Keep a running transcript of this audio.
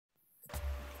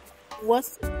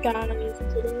What's up, guys?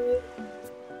 Today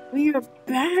we are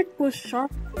back with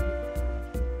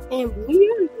SharkBite, and we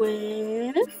are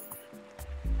with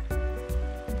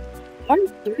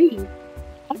part 3.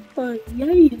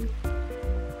 Yay!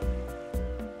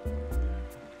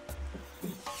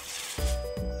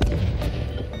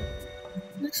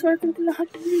 Looks like I'm gonna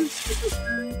have to use this.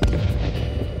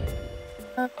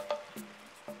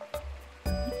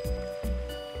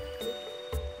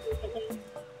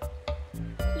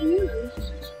 Yeah, this is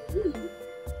just fun.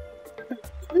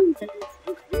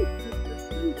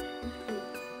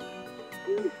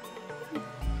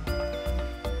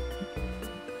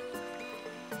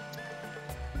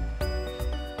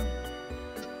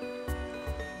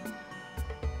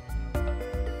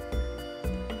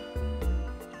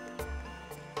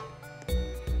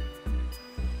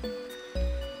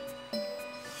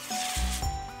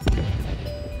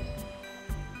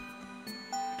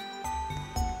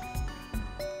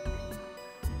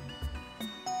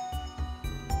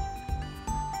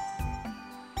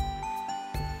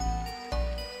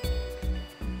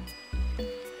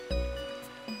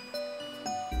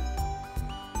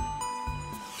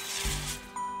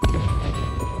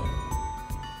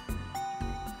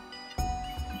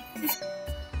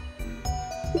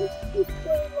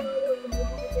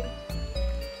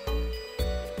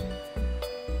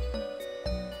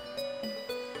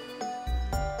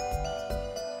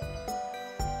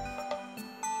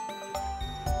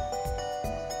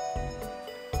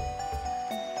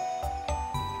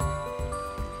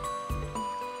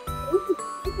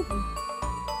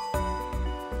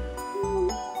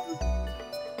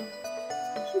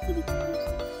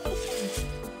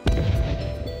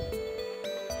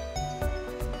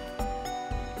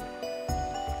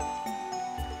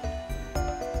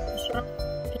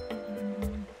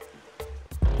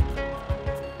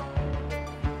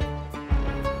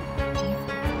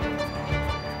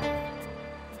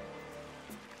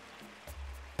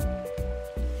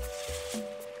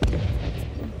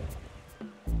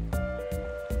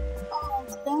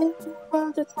 Today we're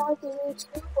going to try to do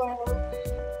 2 rounds,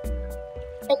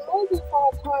 and maybe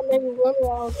 5 times, maybe 1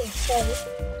 round instead.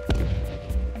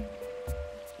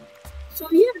 So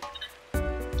yeah, I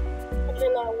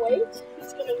cannot wait.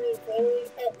 It's going to be very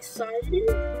exciting.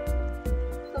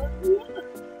 So yeah,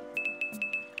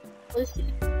 let's see.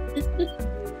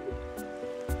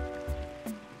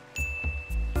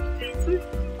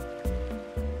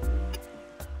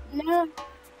 Now,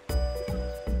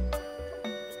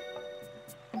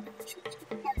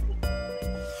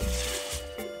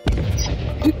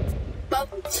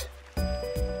 bubbles.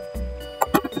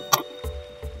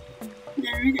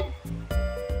 There it is.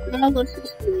 Now let's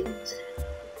just wait.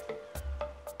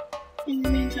 In the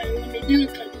meantime, let me do a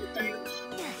couple things.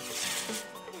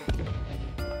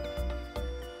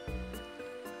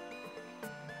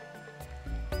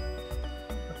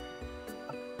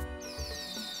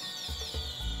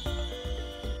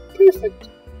 Perfect.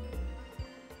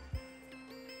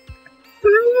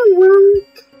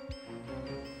 Firework.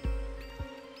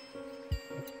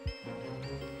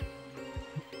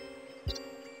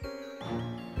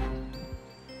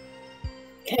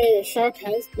 Okay, the shark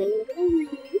has been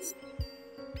released.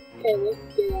 Okay, let's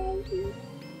get out of here.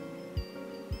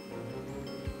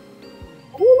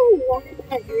 I don't know why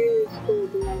my hair is still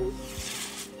brown.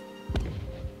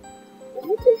 Why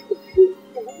does the shoot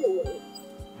fireworks?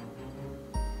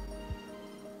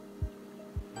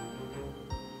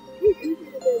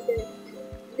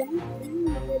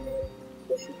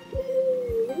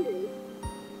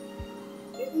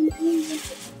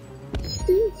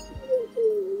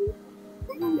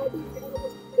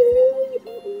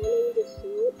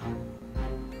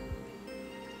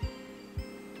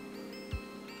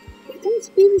 That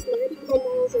speed is 94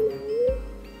 miles an hour.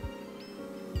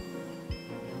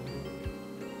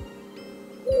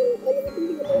 I don't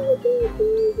think I know what they're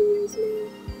doing is now.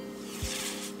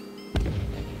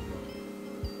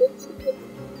 It's like,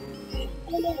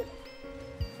 oh no.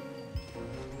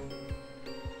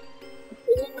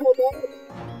 Is it cold out?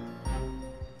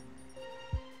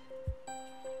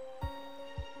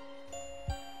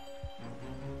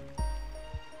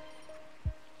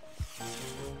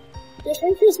 The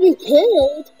shark has been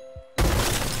killed.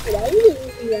 That was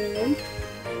easy round.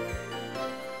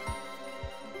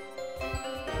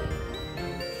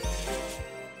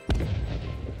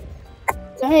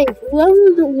 Dang,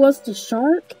 whoever was the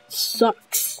shark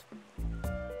sucks.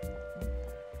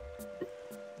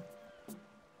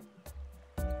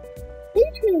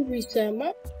 I'm trying to reset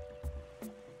my.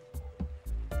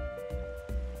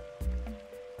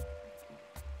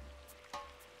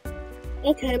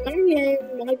 Okay, my game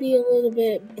might be a little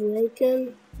bit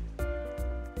broken.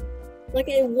 Like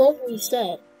it won't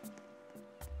reset.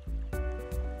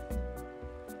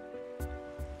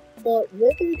 But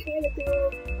we're gonna try to go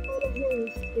on a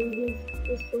horse and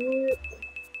just start.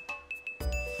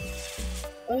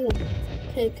 Oh,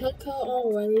 okay, cut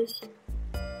always.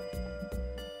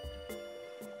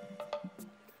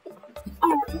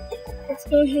 Alright, let's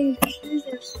go ahead and choose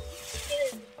our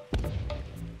skin.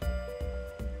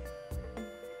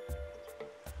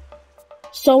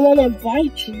 Someone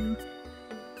invite you.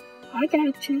 I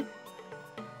got you.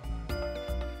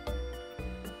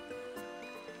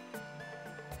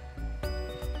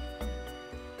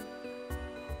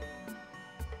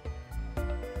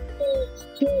 Let's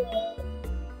do it.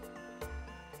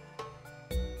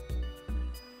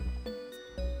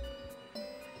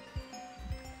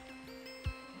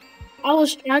 I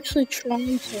was actually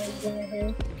trying to invite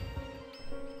her.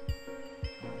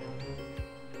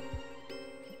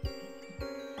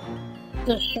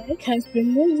 The shark has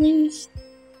been released.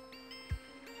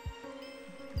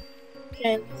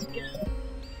 Okay, let's go.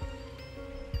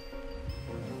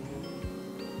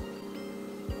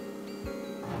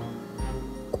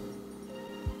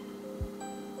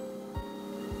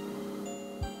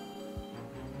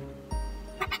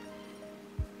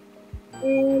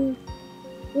 And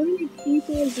we're gonna keep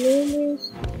on doing this.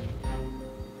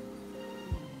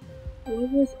 What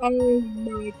was our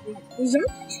mic? Is that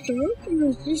a shark or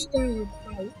is this a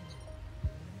bite?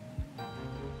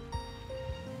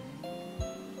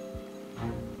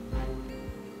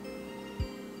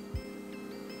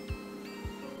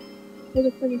 With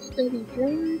a pretty steady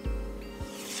drive.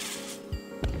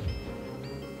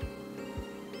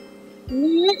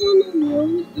 What in the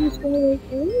world is going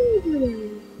on over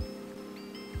there?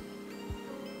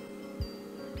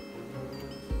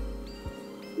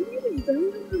 What is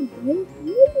going on?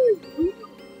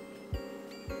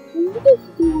 What is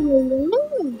going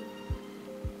on?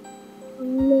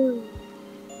 No.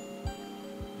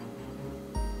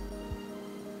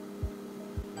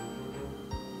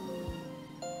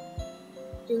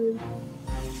 Dude.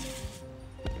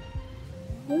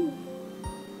 Oh.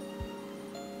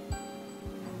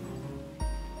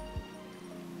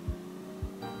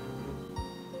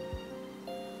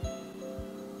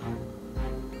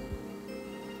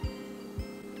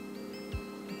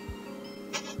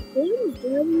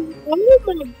 Oh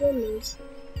my goodness.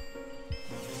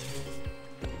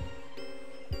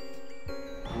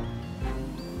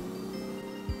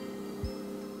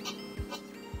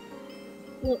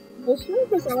 Well, the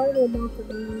shark is already about to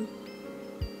die.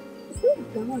 It's not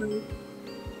dying.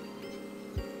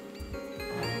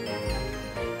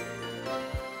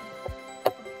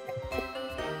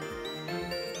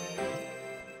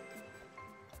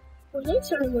 Well, they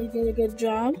certainly did a good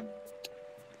job.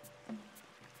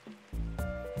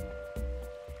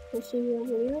 Let's see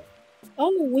over there.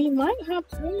 Oh, we might have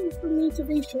time for me to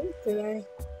be short today.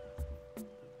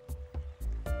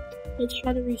 Let's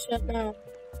try to reset now.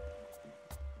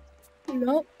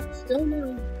 Nope, still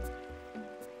no.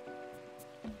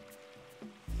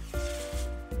 I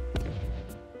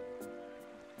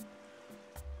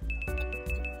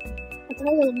thought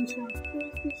I would be short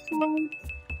this time.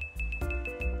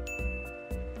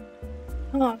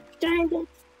 Oh, dang it.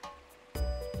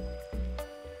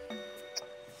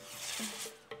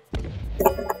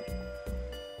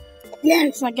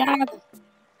 Yes, I got it.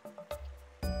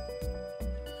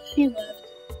 She left.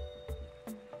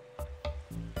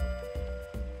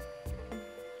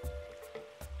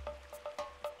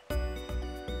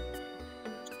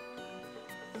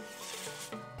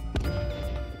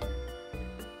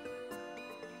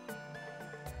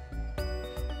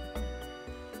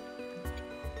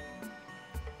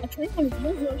 I think I'm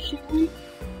good. She won't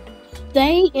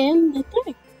stay in the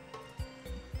thing.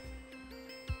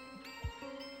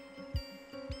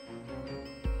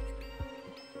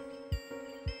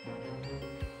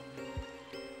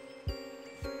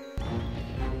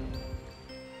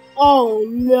 Oh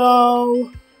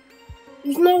no!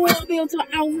 There's no way I'll be able to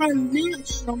outrun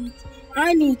this, so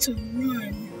I need to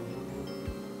run.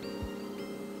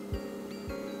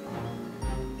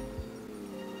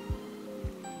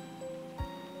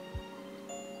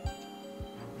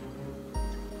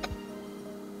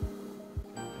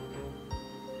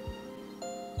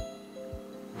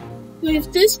 But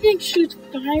if this thing shoots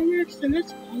fireworks, then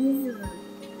it's over.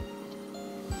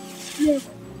 Yeah,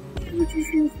 why would you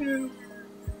shoot fireworks?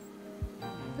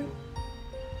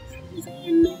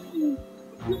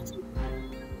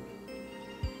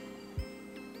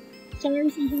 Sorry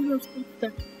if you hear those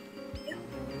footsteps.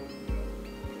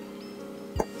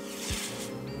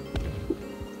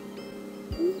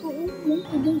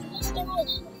 Does this thing like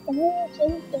shoot fireworks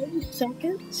every 30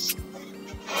 seconds?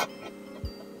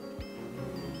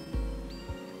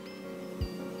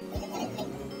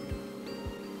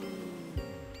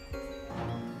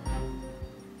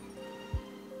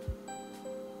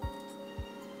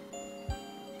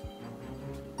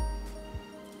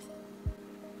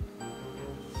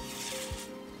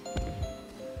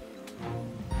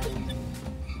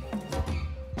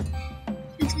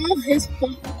 all his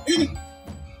fault.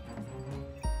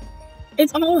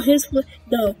 It's all his fault.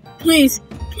 No, please,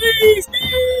 please, no.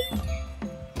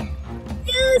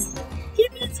 Yes,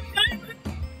 keep it survivor.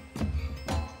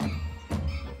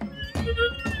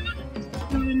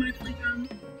 No, my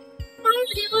playground. Oh,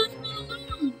 he left me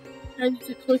alone. I need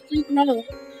to quickly grow.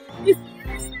 Before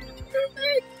I start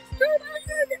moving,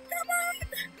 come on.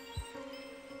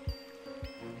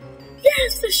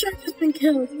 Yes, the shark has been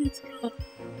killed. Let's go.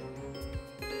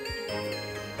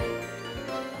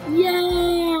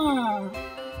 Yeah.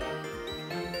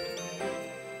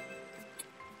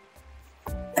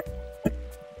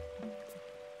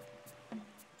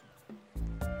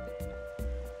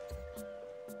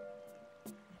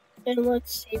 And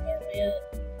let's see where we're at.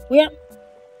 Yep.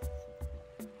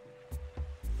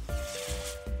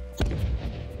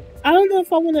 I don't know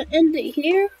if I want to end it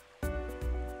here.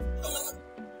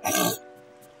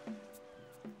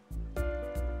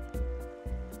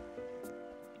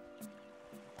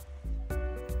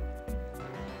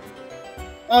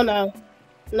 Oh no.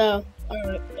 No.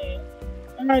 Alright, man.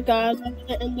 Alright guys, I'm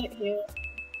gonna end it here.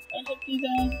 I hope you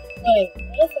guys wait,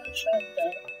 what if I'm shark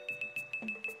though?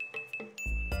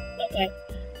 Okay.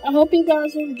 I hope you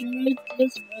guys enjoyed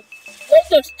this video. Wait,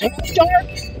 there's 2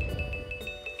 sharks?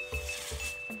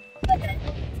 Okay.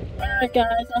 Alright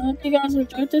guys, I hope you guys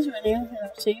enjoyed this video and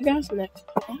I'll see you guys next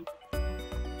time.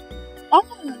 Oh!